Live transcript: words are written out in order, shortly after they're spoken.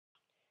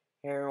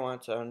Hey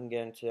everyone, so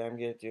today I'm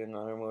going to do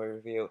another movie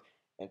review,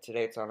 and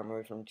today it's on a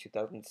movie from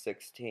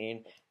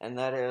 2016, and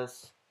that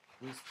is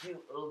these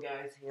cute little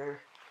guys here,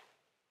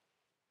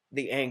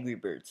 the Angry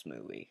Birds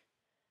movie.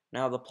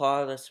 Now, the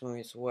plot of this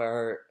movie is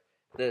where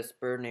this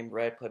bird named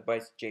Red, played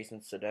by Jason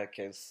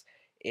Sudeikis,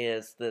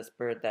 is this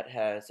bird that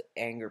has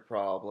anger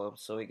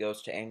problems, so he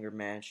goes to anger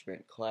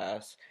management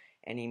class,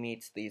 and he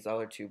meets these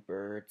other two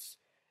birds,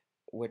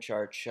 which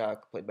are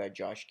Chuck, played by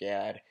Josh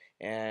Gad,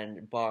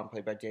 and Bomb,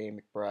 played by Danny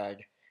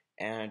McBride,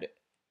 and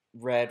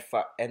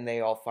and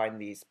they all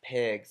find these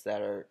pigs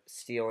that are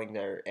stealing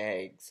their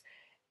eggs,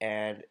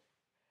 and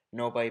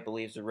nobody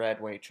believes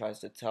Red when he tries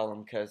to tell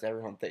them because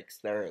everyone thinks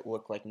they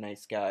look like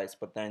nice guys,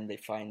 but then they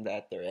find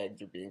that their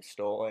eggs are being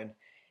stolen,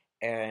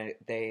 and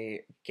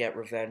they get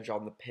revenge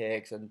on the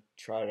pigs and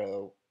try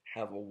to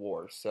have a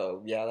war.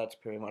 So yeah, that's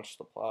pretty much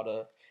the plot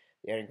of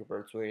the Angry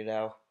Birds movie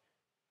now.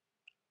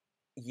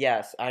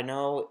 Yes, I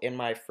know in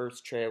my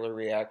first trailer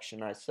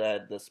reaction I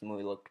said this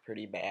movie looked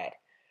pretty bad.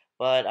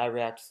 But I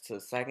reacted to the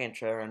second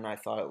trailer and I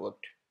thought it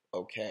looked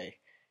okay.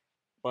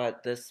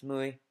 But this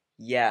movie,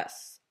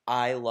 yes,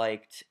 I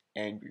liked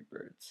Angry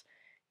Birds.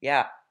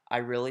 Yeah, I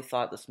really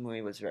thought this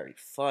movie was very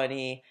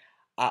funny.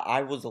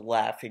 I was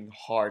laughing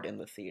hard in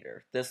the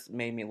theater. This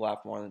made me laugh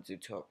more than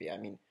Zootopia. I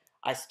mean,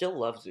 I still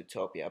love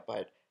Zootopia,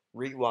 but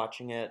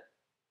rewatching it,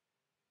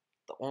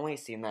 the only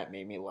scene that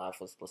made me laugh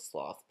was the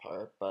sloth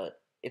part,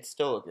 but it's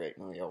still a great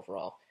movie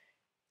overall.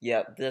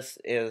 Yeah, this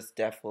is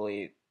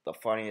definitely the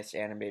funniest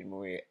animated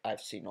movie I've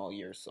seen all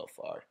year so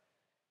far.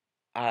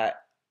 Uh,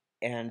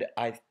 and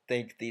I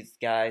think these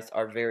guys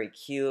are very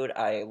cute.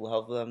 I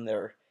love them.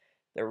 They're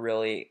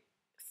really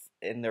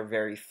and they're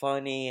very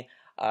funny.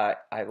 I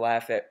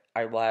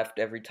laughed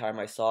every time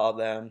I saw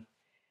them.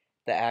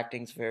 The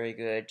acting's very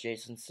good.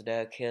 Jason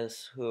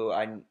Sudeikis, who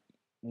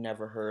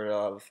never heard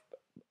of,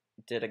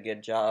 did a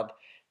good job.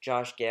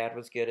 Josh Gad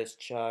was good as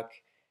Chuck.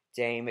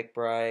 Danny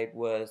McBride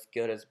was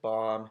good as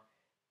Bomb.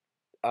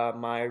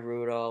 Maya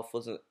Rudolph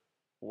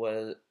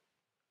was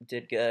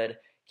did good.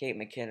 Kate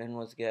McKinnon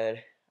was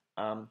good.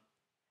 Um,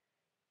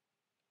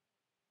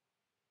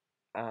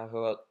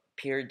 who else?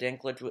 Peter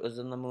Dinklage was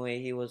in the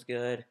movie. He was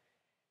good.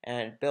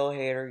 And Bill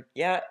Hader,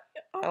 yeah,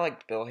 I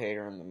liked Bill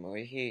Hader in the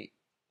movie.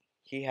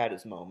 He had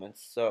his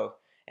moments. So,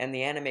 and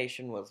the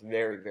animation was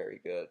very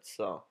good.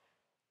 So,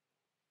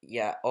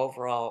 yeah,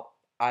 overall,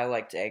 I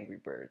liked Angry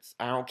Birds.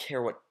 I don't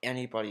care what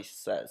anybody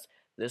says.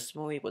 This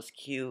movie was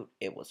cute.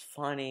 It was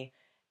funny.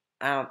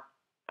 I don't,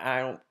 I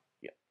don't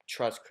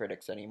trust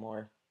critics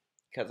anymore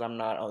because I'm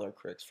not other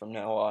critics from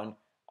now on.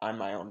 I'm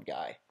my own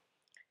guy.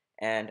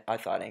 And I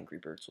thought Angry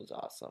Birds was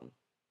awesome.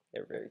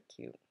 They're very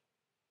cute.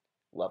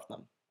 Love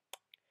them.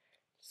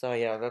 So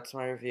yeah, that's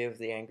my review of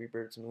the Angry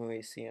Birds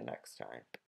movie. See you next time.